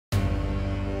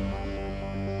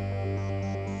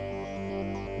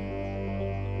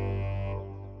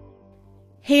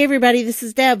Hey everybody, this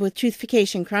is Deb with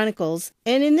Truthification Chronicles,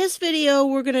 and in this video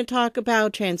we're going to talk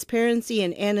about transparency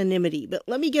and anonymity, but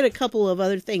let me get a couple of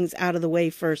other things out of the way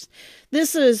first.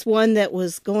 This is one that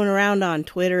was going around on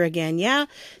Twitter again. Yeah,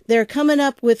 they're coming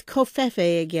up with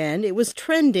Covfefe again. It was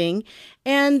trending,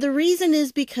 and the reason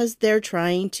is because they're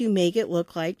trying to make it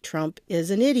look like Trump is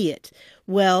an idiot.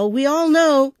 Well, we all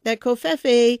know that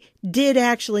Covfefe did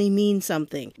actually mean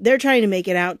something. They're trying to make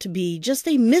it out to be just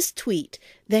a mistweet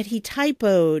that he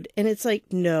typoed, and it's like,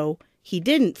 no, he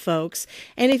didn't, folks.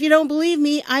 And if you don't believe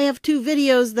me, I have 2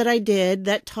 videos that I did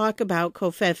that talk about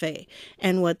Covfefe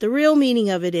and what the real meaning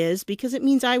of it is, because it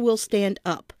means I will stand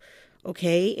up.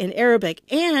 Okay, in Arabic,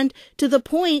 and to the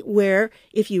point where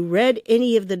if you read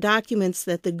any of the documents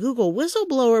that the Google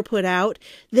whistleblower put out,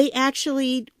 they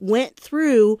actually went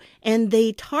through and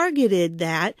they targeted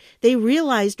that. They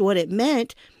realized what it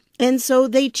meant, and so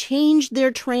they changed their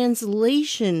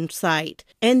translation site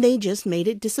and they just made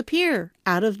it disappear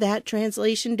out of that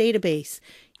translation database.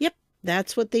 Yep.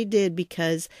 That's what they did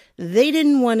because they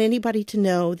didn't want anybody to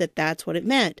know that that's what it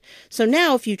meant. So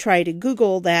now if you try to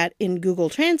Google that in Google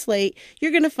Translate,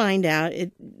 you're going to find out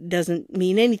it doesn't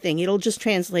mean anything. It'll just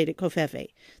translate it Covfefe.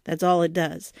 That's all it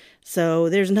does. So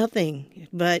there's nothing,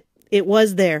 but it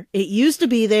was there. It used to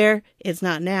be there. It's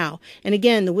not now. And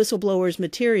again, the whistleblower's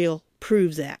material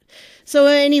proves that. So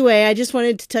anyway, I just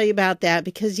wanted to tell you about that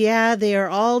because, yeah, they are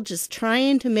all just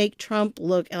trying to make Trump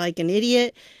look like an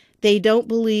idiot. They don't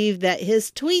believe that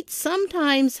his tweets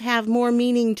sometimes have more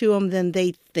meaning to them than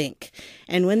they think.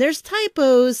 And when there's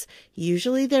typos,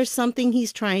 usually there's something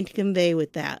he's trying to convey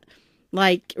with that.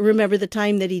 Like, remember the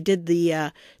time that he did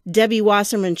the Debbie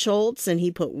Wasserman Schultz and he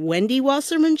put Wendy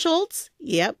Wasserman Schultz?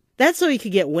 Yep. That's so he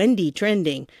could get Wendy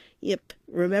trending. Yep.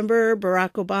 Remember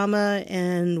Barack Obama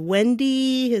and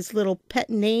Wendy, his little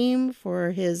pet name for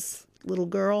his little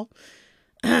girl?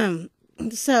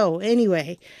 So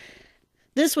anyway,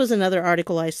 this was another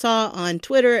article I saw on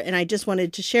Twitter, and I just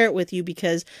wanted to share it with you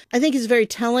because I think it's very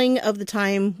telling of the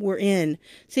time we're in.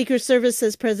 Secret Service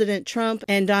says President Trump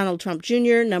and Donald Trump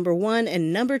Jr., number 1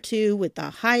 and number 2 with the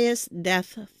highest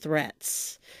death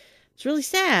threats. It's really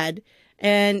sad.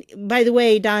 And by the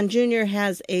way, Don Jr.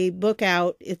 has a book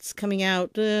out. It's coming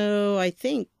out, I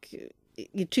think,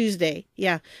 Tuesday.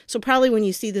 Yeah. So probably when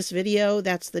you see this video,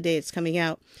 that's the day it's coming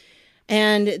out.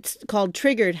 And it's called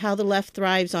Triggered, How the Left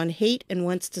Thrives on Hate and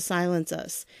Wants to Silence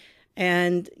Us.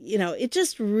 And, you know, it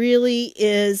just really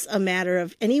is a matter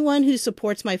of anyone who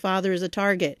supports my father is a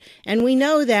target. And we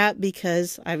know that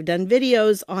because I've done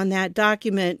videos on that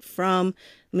document from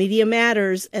Media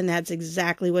Matters, and that's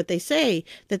exactly what they say,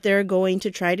 that they're going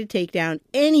to try to take down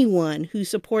anyone who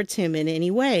supports him in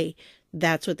any way.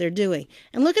 That's what they're doing.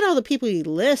 And look at all the people he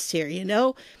lists here, you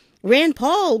know. Rand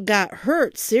Paul got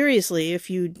hurt seriously, if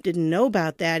you didn't know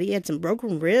about that. He had some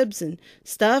broken ribs and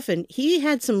stuff, and he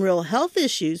had some real health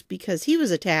issues because he was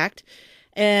attacked.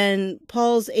 And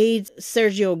Paul's aide,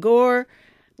 Sergio Gore,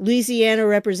 Louisiana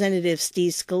Representative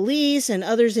Steve Scalise, and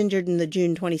others injured in the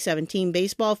June 2017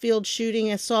 baseball field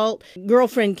shooting assault.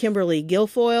 Girlfriend Kimberly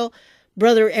Guilfoyle,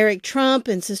 brother Eric Trump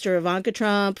and sister Ivanka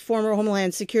Trump, former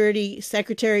Homeland Security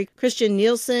Secretary Christian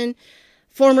Nielsen,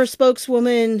 former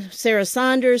spokeswoman Sarah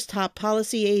Sanders, top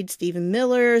policy aide Stephen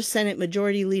Miller, Senate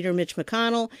Majority Leader Mitch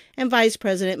McConnell, and Vice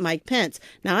President Mike Pence.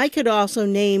 Now, I could also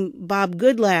name Bob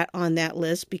Goodlatte on that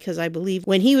list because I believe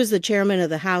when he was the chairman of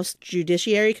the House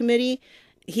Judiciary Committee,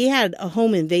 he had a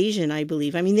home invasion, I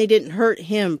believe. I mean, they didn't hurt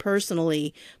him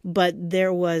personally, but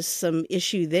there was some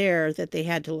issue there that they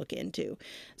had to look into.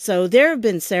 So there have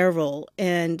been several,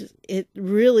 and it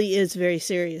really is very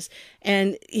serious.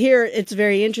 And here it's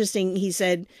very interesting. He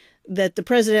said that the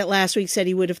president last week said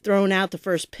he would have thrown out the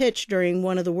first pitch during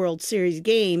one of the World Series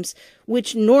games,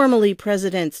 which normally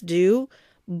presidents do.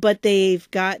 But they've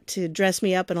got to dress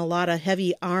me up in a lot of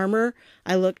heavy armor.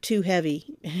 I look too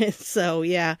heavy. So,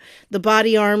 yeah, the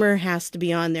body armor has to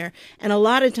be on there. And a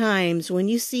lot of times when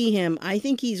you see him, I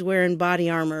think he's wearing body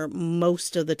armor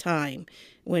most of the time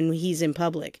when he's in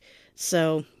public.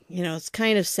 So, you know, it's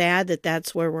kind of sad that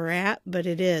that's where we're at, but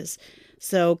it is.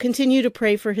 So continue to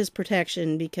pray for his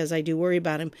protection because I do worry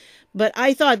about him. But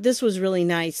I thought this was really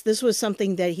nice. This was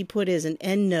something that he put as an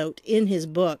end note in his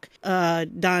book,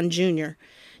 Don Jr.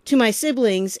 To my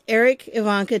siblings, Eric,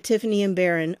 Ivanka, Tiffany, and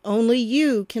Barron, only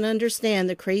you can understand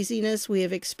the craziness we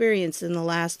have experienced in the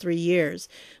last 3 years.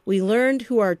 We learned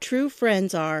who our true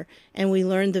friends are, and we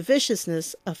learned the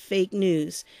viciousness of fake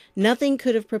news. Nothing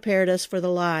could have prepared us for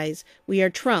the lies. We are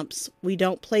Trumps. We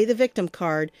don't play the victim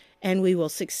card, and we will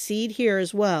succeed here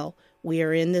as well. We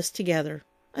are in this together.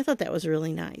 I thought that was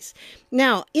really nice.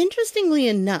 Now, interestingly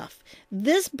enough,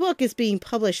 this book is being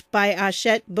published by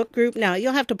Hachette Book Group. Now,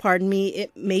 you'll have to pardon me.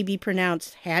 It may be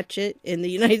pronounced Hatchet in the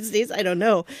United States. I don't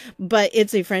know. But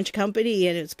it's a French company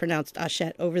and it's pronounced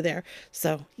Hachette over there.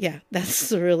 So, yeah,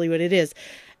 that's really what it is.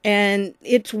 And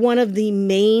it's one of the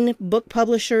main book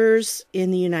publishers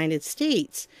in the United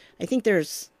States. I think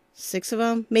there's 6 of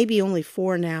them, maybe only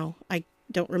 4 now. I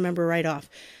don't remember right off.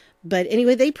 But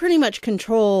anyway, they pretty much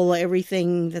control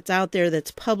everything that's out there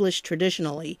that's published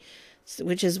traditionally,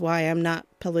 which is why I'm not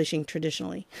publishing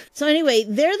traditionally. So anyway,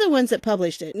 they're the ones that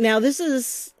published it. Now, this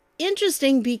is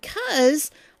interesting because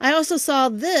I also saw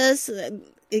this.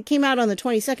 It came out on the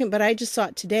 22nd, but I just saw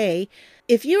it today.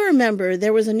 If you remember,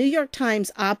 there was a New York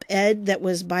Times op-ed that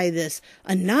was by this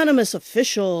anonymous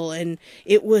official, and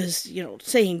it was,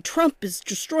 saying Trump is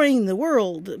destroying the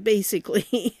world,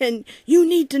 basically. And you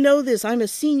need to know this. I'm a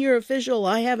senior official.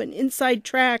 I have an inside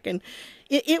track. And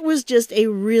it was just a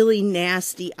really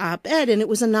nasty op-ed, and it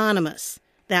was anonymous.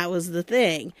 That was the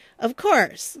thing. Of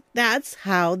course, that's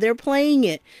how they're playing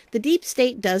it. The deep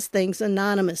state does things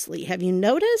anonymously. Have you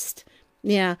noticed?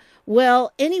 Yeah.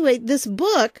 Well, anyway, this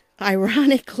book,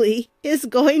 ironically, is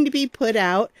going to be put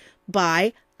out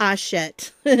by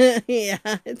Hachette. Yeah,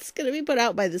 it's going to be put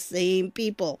out by the same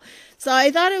people. So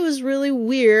I thought it was really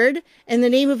weird. And the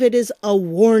name of it is A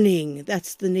Warning.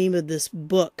 That's the name of this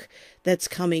book that's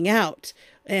coming out.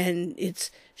 And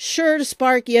it's sure to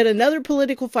spark yet another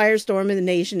political firestorm in the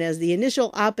nation as the initial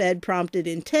op-ed prompted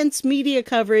intense media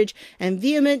coverage and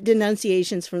vehement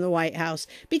denunciations from the White House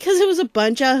because it was a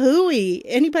bunch of hooey.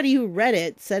 Anybody who read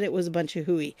it said it was a bunch of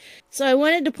hooey. So I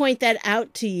wanted to point that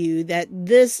out to you, that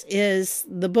this is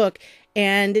the book.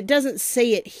 And it doesn't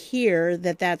say it here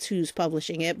that that's who's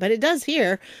publishing it, but it does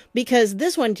here because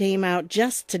this one came out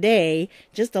just today,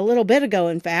 just a little bit ago,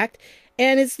 in fact.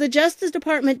 And it's the Justice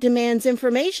Department demands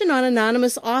information on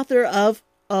anonymous author of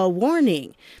A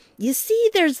Warning. You see,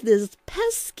 there's this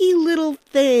pesky little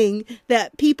thing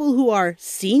that people who are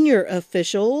senior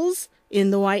officials in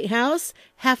the White House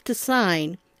have to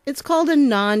sign. It's called a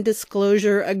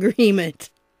non-disclosure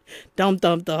agreement. Dum,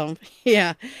 dum, dum.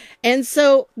 Yeah. And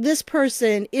so this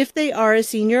person, if they are a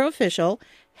senior official,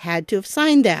 had to have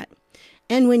signed that.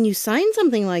 And when you sign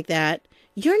something like that,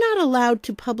 you're not allowed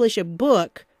to publish a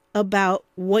book about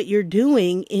what you're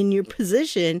doing in your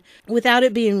position without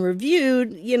it being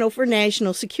reviewed, for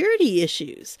national security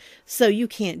issues. So you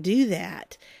can't do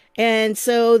that. And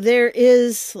so there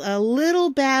is a little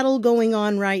battle going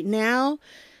on right now.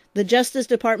 The Justice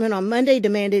Department on Monday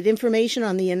demanded information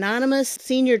on the anonymous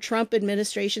senior Trump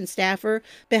administration staffer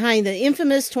behind the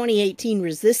infamous 2018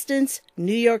 Resistance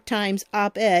New York Times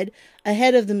op-ed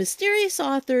ahead of the mysterious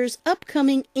author's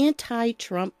upcoming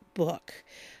anti-Trump book.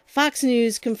 Fox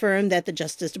News confirmed that the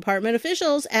Justice Department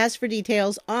officials asked for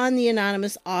details on the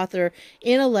anonymous author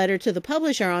in a letter to the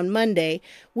publisher on Monday,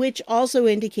 which also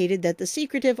indicated that the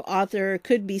secretive author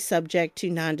could be subject to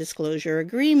non-disclosure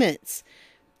agreements.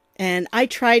 And I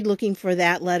tried looking for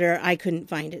that letter. I couldn't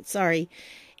find it. Sorry.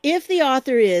 If the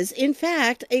author is, in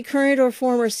fact, a current or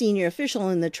former senior official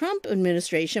in the Trump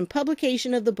administration,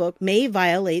 publication of the book may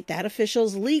violate that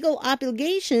official's legal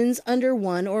obligations under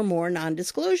one or more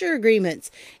non-disclosure agreements,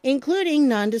 including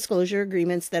non-disclosure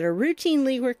agreements that are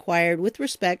routinely required with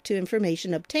respect to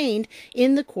information obtained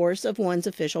in the course of one's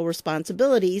official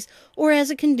responsibilities or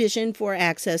as a condition for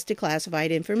access to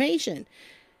classified information.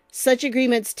 Such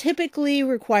agreements typically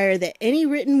require that any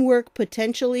written work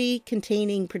potentially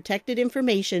containing protected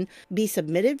information be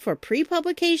submitted for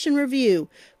pre-publication review.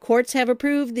 Courts have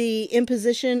approved the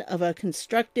imposition of a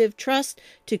constructive trust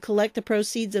to collect the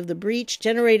proceeds of the breach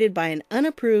generated by an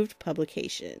unapproved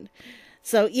publication.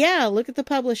 So, yeah, look at the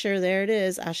publisher. There it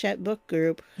is, Hachette Book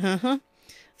Group.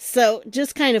 So,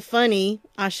 just kind of funny.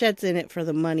 Hachette's in it for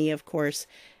the money, of course,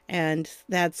 and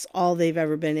that's all they've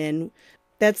ever been in.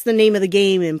 That's the name of the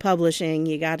game in publishing.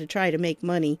 You got to try to make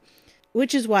money,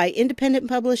 which is why independent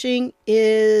publishing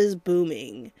is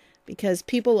booming, because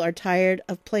people are tired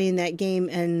of playing that game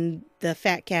and the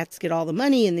fat cats get all the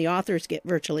money and the authors get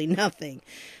virtually nothing.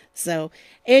 So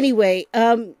anyway,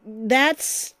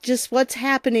 that's just what's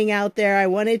happening out there. I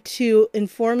wanted to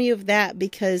inform you of that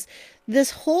because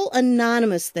this whole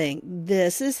anonymous thing,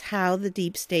 this is how the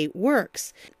deep state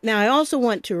works. Now, I also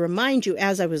want to remind you,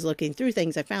 as I was looking through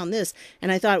things, I found this, and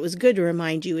I thought it was good to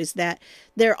remind you, is that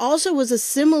there also was a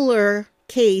similar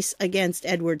case against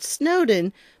Edward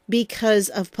Snowden because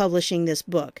of publishing this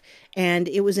book. And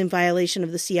it was in violation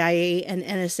of the CIA and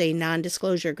NSA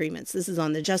non-disclosure agreements. This is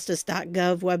on the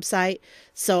justice.gov website.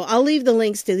 So I'll leave the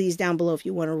links to these down below if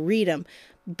you want to read them.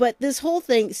 But this whole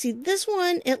thing, see, this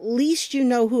one, at least you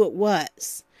know who it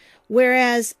was.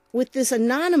 Whereas with this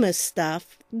anonymous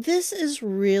stuff, this is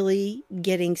really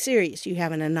getting serious. You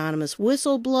have an anonymous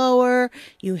whistleblower,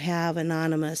 you have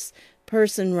anonymous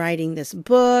person writing this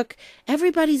book.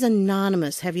 Everybody's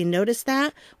anonymous. Have you noticed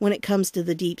that when it comes to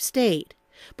the deep state?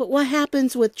 But what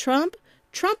happens with Trump?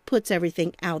 Trump puts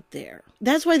everything out there.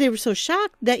 That's why they were so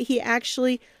shocked that he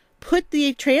actually put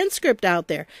the transcript out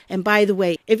there. And by the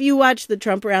way, if you watch the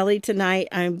Trump rally tonight,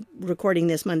 I'm recording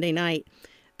this Monday night.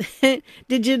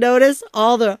 Did you notice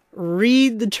all the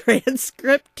read the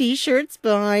transcript t-shirts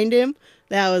behind him?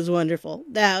 That was wonderful.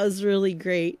 That was really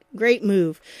great. Great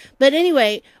move. But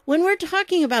anyway, when we're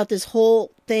talking about this whole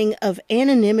thing of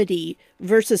anonymity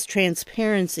versus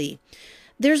transparency,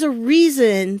 there's a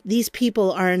reason these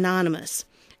people are anonymous.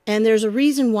 And there's a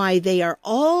reason why they are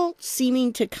all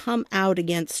seeming to come out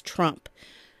against Trump.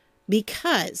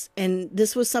 Because, and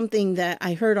this was something that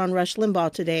I heard on Rush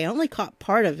Limbaugh today. I only caught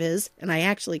part of his, and I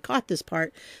actually caught this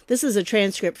part. This is a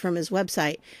transcript from his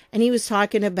website. And he was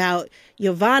talking about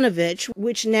Yovanovitch,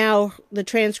 which now the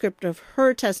transcript of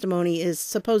her testimony is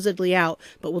supposedly out.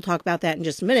 But we'll talk about that in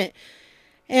just a minute.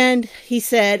 And he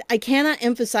said, I cannot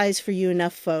emphasize for you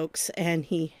enough, folks, and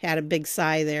he had a big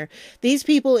sigh there. These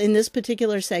people in this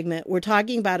particular segment were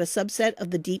talking about a subset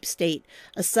of the deep state,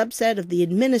 a subset of the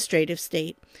administrative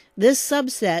state. This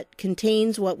subset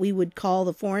contains what we would call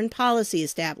the foreign policy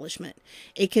establishment.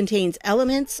 It contains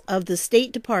elements of the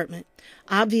State Department,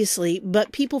 obviously,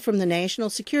 but people from the National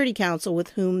Security Council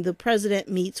with whom the president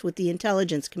meets with the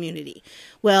intelligence community.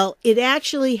 Well, it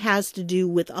actually has to do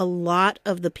with a lot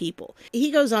of the people.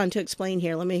 He goes on to explain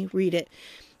here. Let me read it.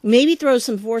 Maybe throw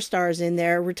some 4-stars in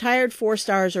there. Retired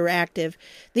 4-stars or active.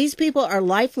 These people are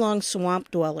lifelong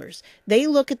swamp dwellers. They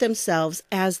look at themselves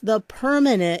as the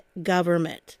permanent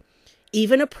government.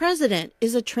 Even a president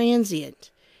is a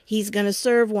transient. He's going to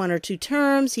serve 1 or 2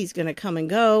 terms. He's going to come and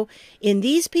go. In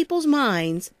these people's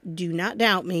minds, do not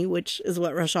doubt me, which is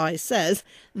what Rush always says,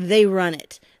 they run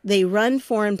it. They run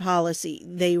foreign policy.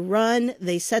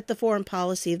 They set the foreign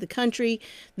policy of the country.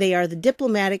 They are the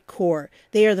diplomatic corps.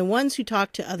 They are the ones who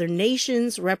talk to other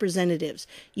nations' representatives.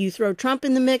 You throw Trump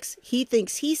in the mix, he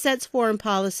thinks he sets foreign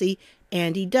policy,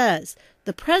 and he does.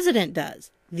 The president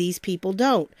does. These people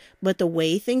don't. But the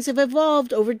way things have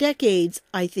evolved over decades,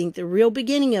 I think the real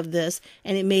beginning of this,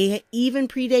 and it may even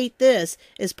predate this,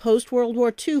 is post-World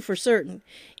War II for certain.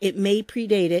 It may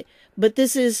predate it, but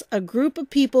this is a group of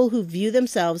people who view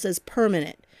themselves as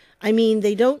permanent. I mean,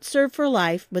 they don't serve for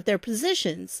life, but their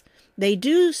positions. They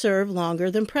do serve longer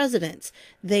than presidents.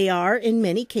 They are, in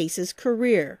many cases,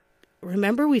 career.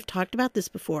 Remember, we've talked about this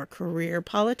before. Career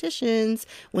politicians.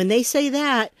 When they say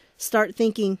that, start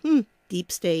thinking, deep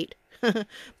state,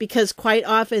 because quite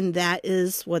often that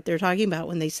is what they're talking about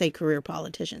when they say career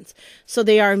politicians. So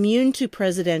they are immune to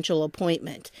presidential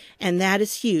appointment, and that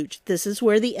is huge. This is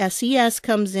where the SES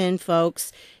comes in,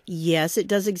 folks. Yes, it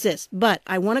does exist, but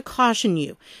I want to caution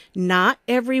you, not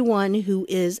everyone who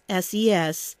is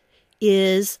SES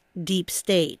is deep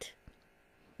state.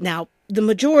 Now, the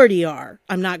majority are.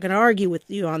 I'm not going to argue with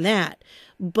you on that,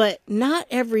 but not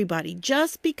everybody.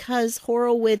 Just because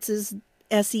Horowitz is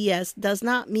SES does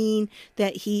not mean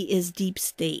that he is deep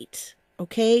state.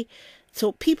 Okay?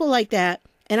 So people like that,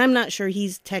 and I'm not sure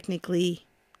he's technically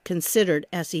considered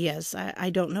SES. I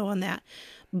don't know on that.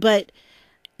 But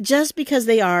just because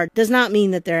they are does not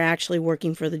mean that they're actually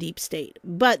working for the deep state.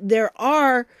 But there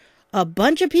are a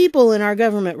bunch of people in our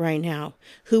government right now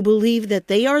who believe that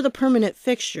they are the permanent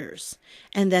fixtures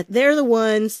and that they're the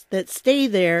ones that stay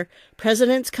there.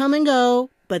 Presidents come and go,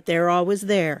 but they're always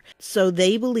there. So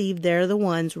they believe they're the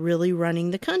ones really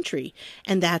running the country,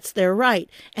 and that's their right.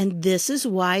 And this is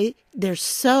why they're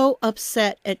so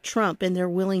upset at Trump and they're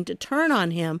willing to turn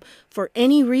on him for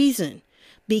any reason,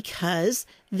 because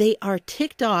they are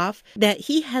ticked off that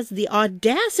he has the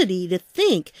audacity to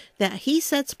think that he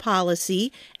sets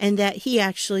policy and that he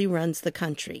actually runs the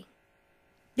country.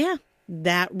 Yeah.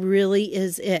 That really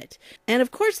is it. And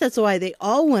of course, that's why they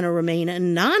all want to remain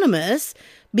anonymous,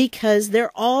 because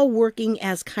they're all working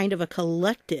as kind of a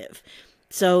collective.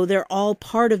 So they're all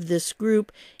part of this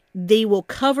group. They will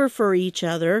cover for each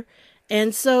other.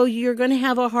 And so you're going to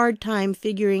have a hard time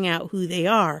figuring out who they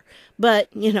are. But,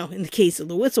 in the case of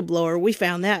the whistleblower, we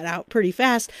found that out pretty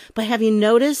fast. But have you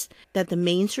noticed that the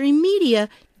mainstream media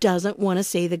doesn't want to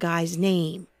say the guy's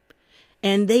name?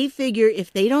 And they figure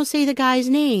if they don't say the guy's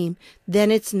name,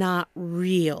 then it's not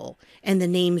real. And the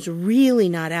name's really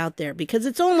not out there, because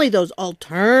it's only those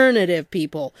alternative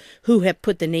people who have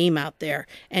put the name out there,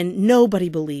 and nobody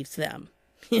believes them.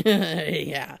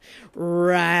 Yeah,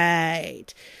 right.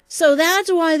 So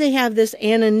that's why they have this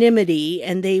anonymity,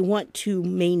 and they want to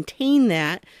maintain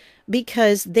that.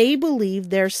 because they believe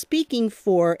they're speaking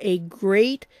for a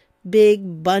great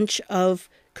big bunch of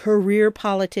career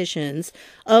politicians,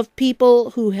 of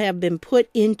people who have been put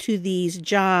into these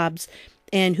jobs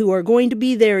and who are going to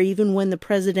be there even when the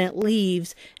president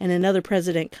leaves and another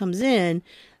president comes in.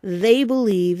 They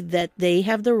believe that they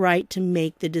have the right to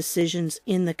make the decisions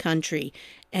in the country,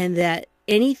 and that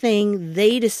anything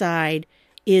they decide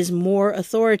is more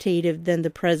authoritative than the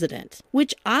president,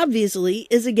 which obviously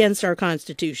is against our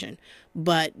Constitution.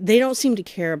 But they don't seem to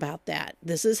care about that.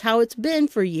 This is how it's been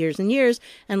for years and years.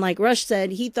 And like Rush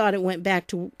said, he thought it went back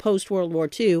to post-World War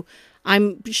II.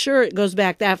 I'm sure it goes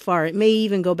back that far. It may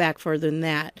even go back further than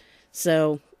that.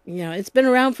 So, it's been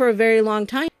around for a very long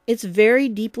time. It's very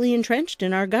deeply entrenched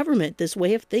in our government, this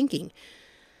way of thinking.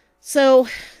 So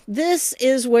this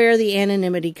is where the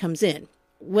anonymity comes in.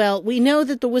 Well, we know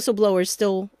that the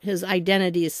whistleblower his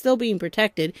identity is still being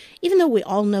protected, even though we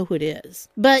all know who it is.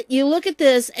 But you look at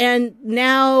this, and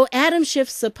now Adam Schiff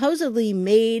supposedly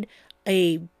made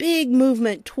a big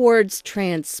movement towards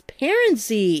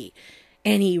transparency.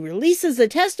 And he releases the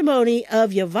testimony of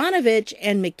Yovanovitch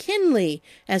and McKinley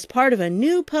as part of a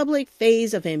new public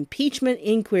phase of impeachment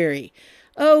inquiry.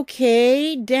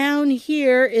 Okay, down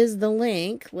here is the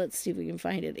link. Let's see if we can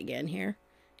find it again here.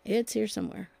 It's here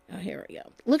somewhere. Oh, here we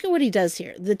go. Look at what he does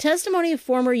here. The testimony of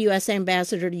former U.S.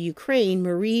 Ambassador to Ukraine,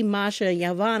 Marie Masha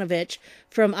Yovanovitch,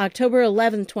 from October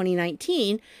 11,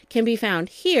 2019, can be found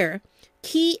here.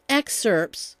 Key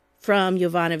excerpts from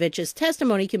Yovanovitch's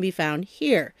testimony can be found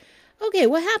here. Okay,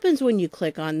 what happens when you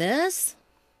click on this?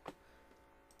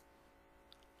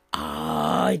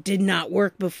 Oh, it did not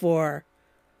work before.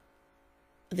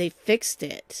 They fixed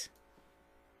it.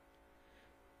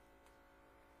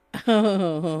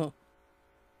 Oh.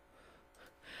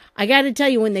 I got to tell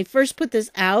you, when they first put this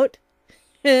out,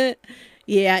 yeah,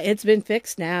 it's been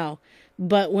fixed now.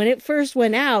 But when it first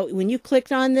went out, when you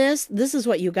clicked on this is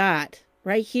what you got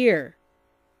right here.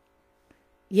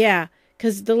 Yeah,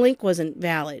 because the link wasn't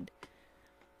valid.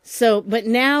 So, but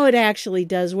now it actually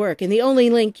does work. And the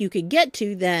only link you could get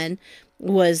to then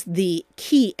was the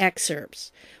key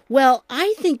excerpts. Well,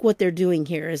 I think what they're doing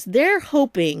here is they're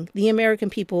hoping the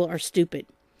American people are stupid,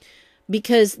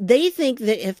 because they think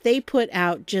that if they put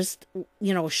out just,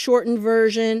 a shortened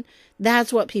version,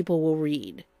 that's what people will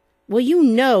read. Well, you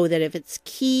know that if it's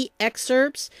key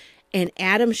excerpts and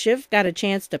Adam Schiff got a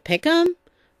chance to pick them,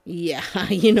 yeah,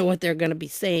 you know what they're going to be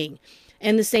saying.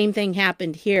 And the same thing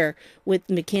happened here with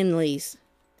McKinley's.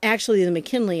 Actually, the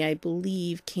McKinley, I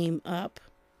believe, came up.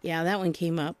 Yeah, that one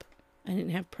came up. I didn't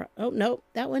have... Oh, no,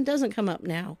 that one doesn't come up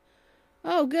now.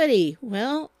 Oh, goody.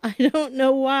 Well, I don't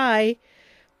know why,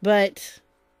 but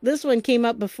this one came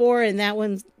up before and that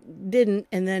one didn't.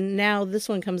 And then now this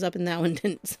one comes up and that one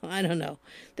didn't. So I don't know.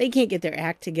 They can't get their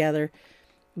act together.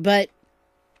 But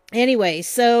anyway,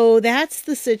 so that's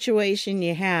the situation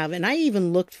you have. And I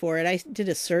even looked for it. I did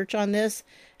a search on this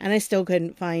and I still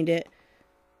couldn't find it.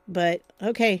 But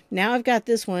okay, now I've got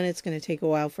this one. It's going to take a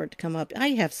while for it to come up. I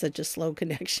have such a slow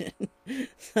connection.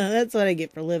 So that's what I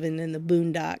get for living in the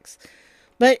boondocks.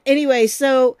 But anyway,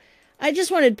 so I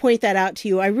just wanted to point that out to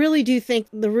you. I really do think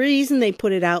the reason they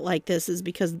put it out like this is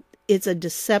because it's a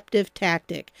deceptive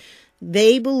tactic.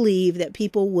 They believe that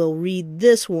people will read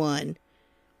this one,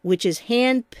 which is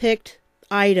hand-picked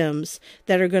items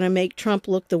that are going to make Trump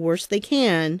look the worst they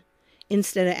can,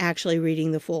 instead of actually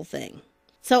reading the full thing.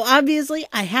 So obviously,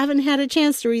 I haven't had a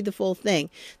chance to read the full thing.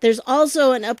 There's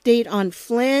also an update on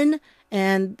Flynn,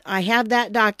 and I have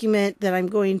that document that I'm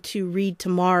going to read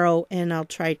tomorrow, and I'll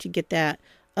try to get that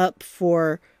up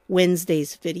for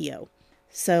Wednesday's video.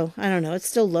 So, I don't know, it's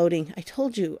still loading. I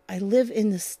told you, I live in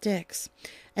the sticks.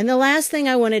 And the last thing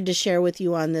I wanted to share with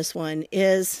you on this one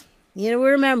is,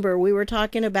 remember, we were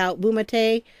talking about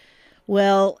Bumatay.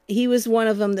 Well, he was one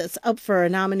of them that's up for a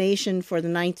nomination for the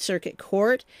Ninth Circuit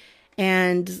Court.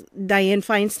 And Dianne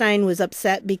Feinstein was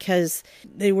upset because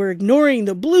they were ignoring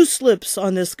the blue slips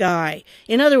on this guy.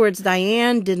 In other words,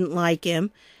 Dianne didn't like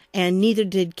him, and neither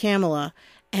did Kamala.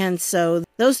 And so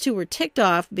those two were ticked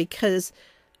off because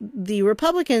the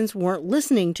Republicans weren't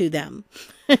listening to them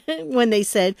when they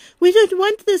said, we don't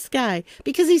want this guy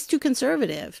because he's too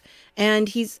conservative. And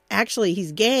he's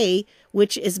gay,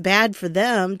 which is bad for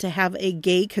them to have a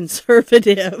gay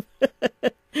conservative.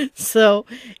 So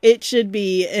it should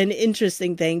be an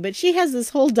interesting thing. But she has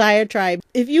this whole diatribe.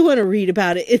 If you want to read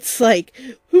about it, it's like,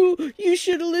 you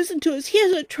should have listened to us. He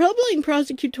has a troubling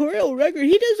prosecutorial record.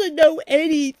 He doesn't know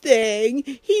anything.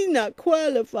 He's not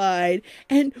qualified.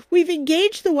 And we've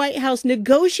engaged the White House,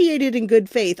 negotiated in good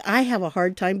faith. I have a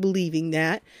hard time believing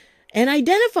that. and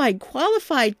identified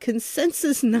qualified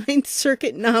consensus Ninth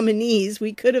Circuit nominees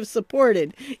we could have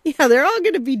supported. Yeah, they're all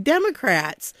going to be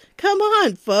Democrats. Come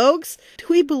on, folks. Do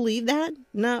we believe that?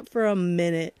 Not for a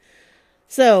minute.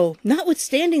 So,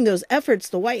 notwithstanding those efforts,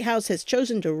 the White House has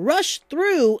chosen to rush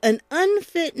through an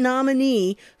unfit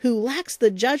nominee who lacks the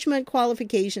judgment,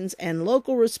 qualifications, and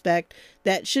local respect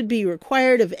that should be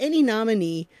required of any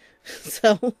nominee.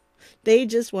 So, they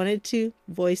just wanted to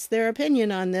voice their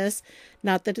opinion on this.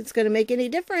 Not that it's going to make any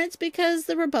difference because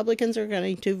the Republicans are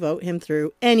going to vote him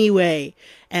through anyway.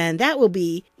 And that will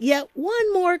be yet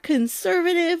one more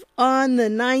conservative on the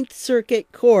Ninth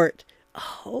Circuit Court.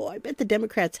 Oh, I bet the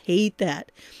Democrats hate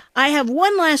that. I have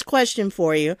one last question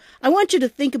for you. I want you to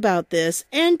think about this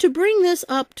and to bring this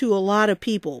up to a lot of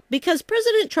people because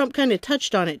President Trump kind of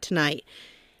touched on it tonight.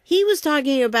 He was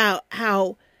talking about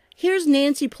how here's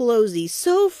Nancy Pelosi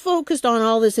so focused on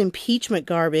all this impeachment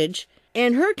garbage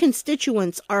and her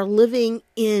constituents are living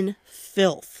in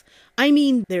filth. I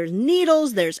mean, there's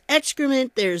needles, there's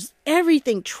excrement, there's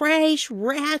everything, trash,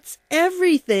 rats,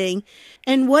 everything.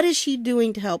 And what is she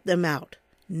doing to help them out?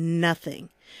 Nothing.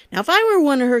 Now, if I were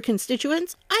one of her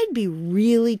constituents, I'd be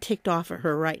really ticked off at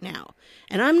her right now.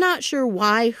 And I'm not sure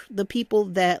why the people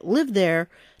that live there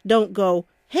don't go,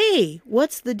 hey,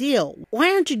 what's the deal?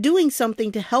 Why aren't you doing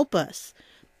something to help us?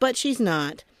 But she's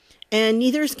not. And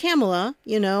neither is Kamala,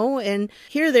 and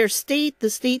here their state, the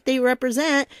state they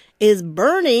represent, is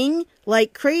burning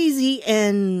like crazy.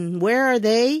 And where are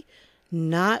they?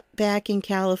 Not back in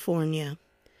California.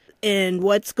 And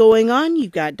what's going on?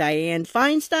 You've got Dianne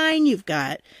Feinstein, you've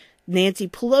got Nancy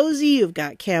Pelosi, you've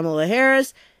got Kamala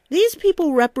Harris. These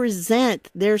people represent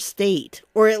their state,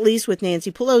 or at least with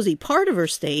Nancy Pelosi, part of her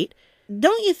state.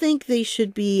 Don't you think they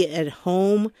should be at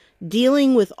home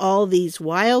dealing with all these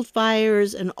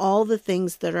wildfires and all the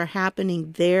things that are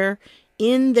happening there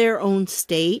in their own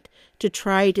state to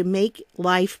try to make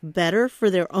life better for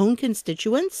their own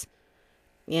constituents?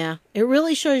 Yeah, it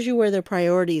really shows you where their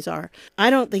priorities are. I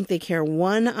don't think they care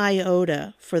one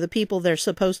iota for the people they're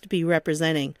supposed to be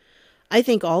representing. I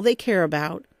think all they care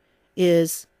about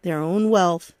is their own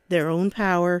wealth, their own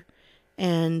power,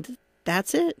 and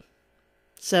that's it.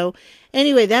 So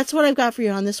anyway, that's what I've got for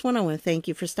you on this one. I want to thank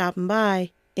you for stopping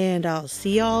by, and I'll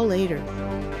see y'all later.